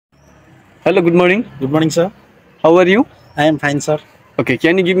Hello, good morning. Good morning, sir. How are you? I am fine, sir. Okay,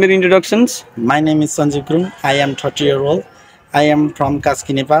 can you give me the introductions? My name is Sanjeev Gurung. I am 30 years old. I am from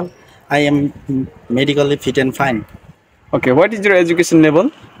Kaski, Nepal. I am medically fit and fine. Okay, what is your education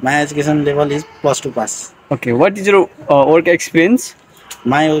level? My education level is +2 pass. Okay, what is your work experience?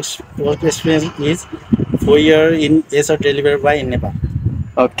 My work experience is 4 years in HR delivery by in Nepal.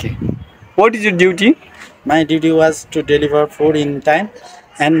 Okay, what is your duty? My duty was to deliver food in time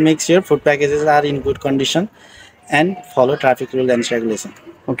and make sure food packages are in good condition and follow traffic rules and regulations.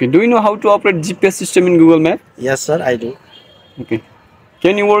 Okay, do you know how to operate GPS system in Google Map? Yes, sir, I do. Okay,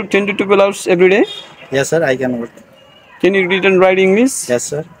 can you work 10 to 12 hours every day? Yes, sir, I can work. Can you read and write English? Yes,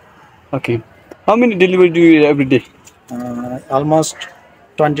 sir. Okay, how many delivery do you do every day? Almost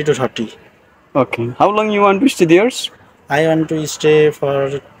 20 to 30. Okay, how long you want to stay there? I want to stay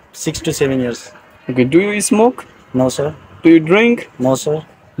for 6 to 7 years. Okay, do you smoke? No, sir. Do you drink? No, sir.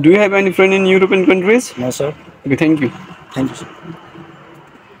 Do you have any friend in European countries? No, sir. Okay, thank you. Thank you, sir.